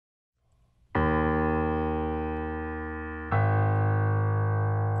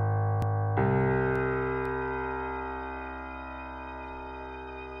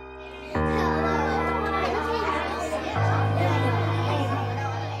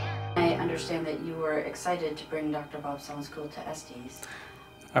understand that you were excited to bring Dr. Bob's SoundSchool to Estes.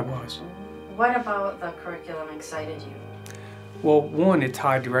 I was. What about the curriculum excited you? Well, one, it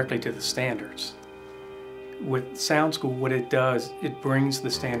tied directly to the standards. With SoundSchool, what it does, it brings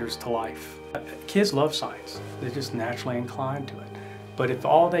the standards to life. Kids love science. They're just naturally inclined to it. But if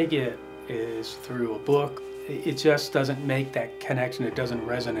all they get is through a book, it just doesn't make that connection. It doesn't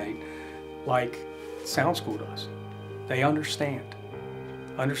resonate like SoundSchool does. They understand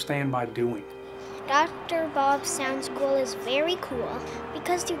by doing. Dr. Bob's SoundSchool is very cool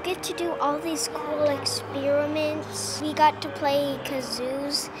because you get to do all these cool experiments. We got to play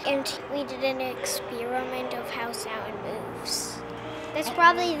kazoos and we did an experiment of how sound moves. That's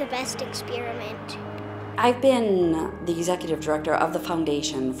probably the best experiment. I've been the executive director of the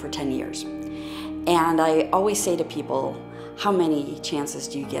foundation for 10 years. And I always say to people, how many chances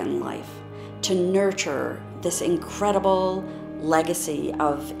do you get in life to nurture this incredible legacy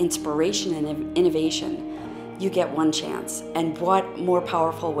of inspiration and innovation? You get one chance. And what more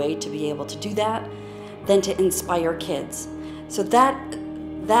powerful way to be able to do that than to inspire kids? So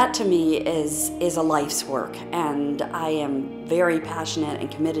that to me is a life's work, and I am very passionate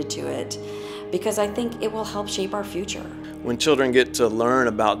and committed to it because I think it will help shape our future. When children get to learn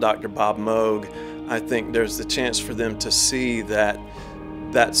about Dr. Bob Moog, I think there's the chance for them to see that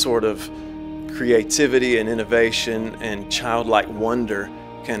sort of creativity and innovation and childlike wonder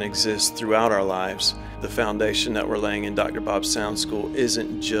can exist throughout our lives. The foundation that we're laying in Dr. Bob's SoundSchool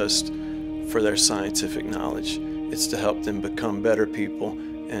isn't just for their scientific knowledge. It's to help them become better people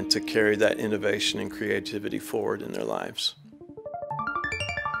and to carry that innovation and creativity forward in their lives.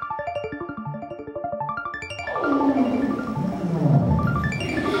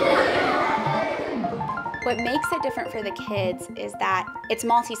 What makes it different for the kids is that it's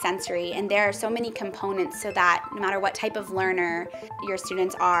multisensory, and there are so many components so that no matter what type of learner your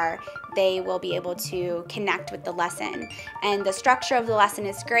students are, they will be able to connect with the lesson. And the structure of the lesson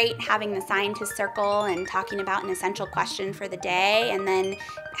is great, having the scientist circle and talking about an essential question for the day, and then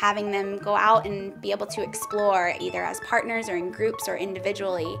having them go out and be able to explore either as partners or in groups or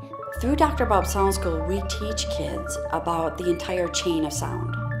individually. Through Dr. Bob's SoundSchool, we teach kids about the entire chain of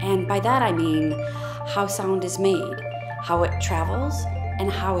sound. And by that I mean how sound is made, how it travels, and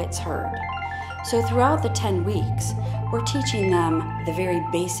how it's heard. So throughout the 10 weeks, we're teaching them the very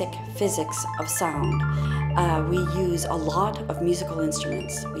basic physics of sound. We use a lot of musical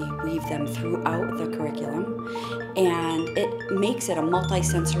instruments. We weave them throughout the curriculum, and it makes it a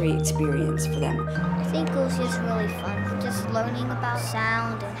multi-sensory experience for them. I think it was just really fun, just learning about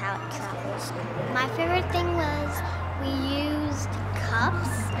sound and how it travels. My favorite thing was we used cups,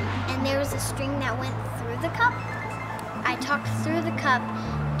 and there was a string that went through the cup. I talked through the cup,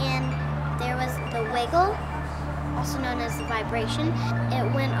 and there was the wiggle, also known as the vibration.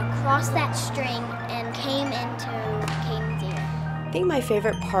 It went across that string and came into Caden's ear. I think my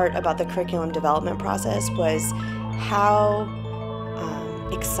favorite part about the curriculum development process was how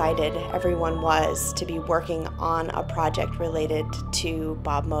excited everyone was to be working on a project related to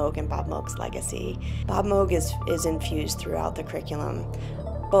Bob Moog and Bob Moog's legacy. Bob Moog is infused throughout the curriculum,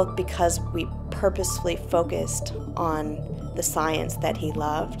 both because we purposefully focused on the science that he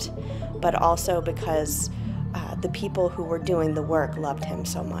loved, but also because the people who were doing the work loved him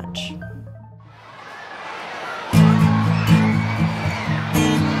so much.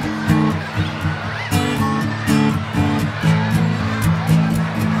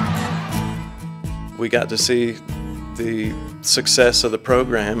 We got to see the success of the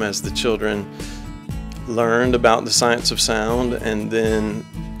program as the children learned about the science of sound and then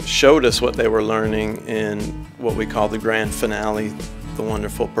showed us what they were learning in what we call the grand finale, the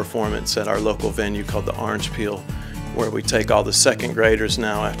wonderful performance at our local venue called the Orange Peel, where we take all the second graders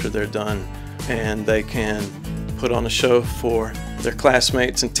now after they're done and they can put on a show for their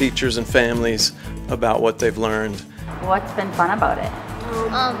classmates and teachers and families about what they've learned. What's been fun about it?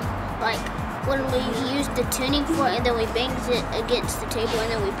 Like when we used the tuning fork and then we banged it against the table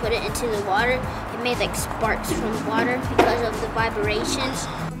and then we put it into the water, it made like sparks from water because of the vibrations.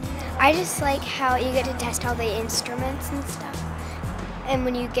 I just like how you get to test all the instruments and stuff. And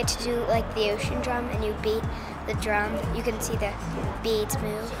when you get to do like the ocean drum and you beat the drum, you can see the beads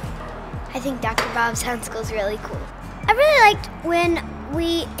move. I think Dr. Bob's SoundSchool is really cool. I really liked when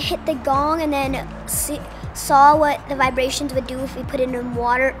we hit the gong and then saw what the vibrations would do if we put it in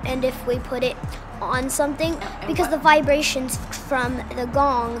water and if we put it on something, because the vibrations from the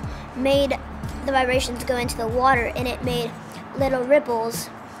gong made the vibrations go into the water and it made little ripples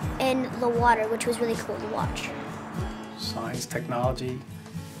in the water, which was really cool to watch. Science, technology,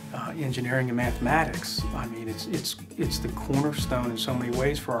 engineering and mathematics. I mean, it's the cornerstone in so many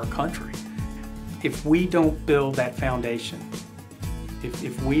ways for our country. If we don't build that foundation,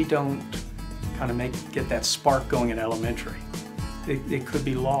 if we don't kind of get that spark going in elementary, it could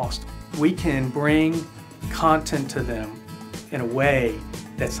be lost. We can bring content to them in a way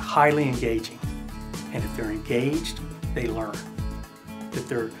that's highly engaging. And if they're engaged, they learn. If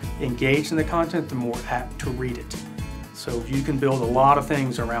they're engaged in the content, they're more apt to read it. So you can build a lot of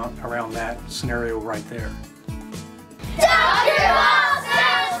things around that scenario right there. Dr.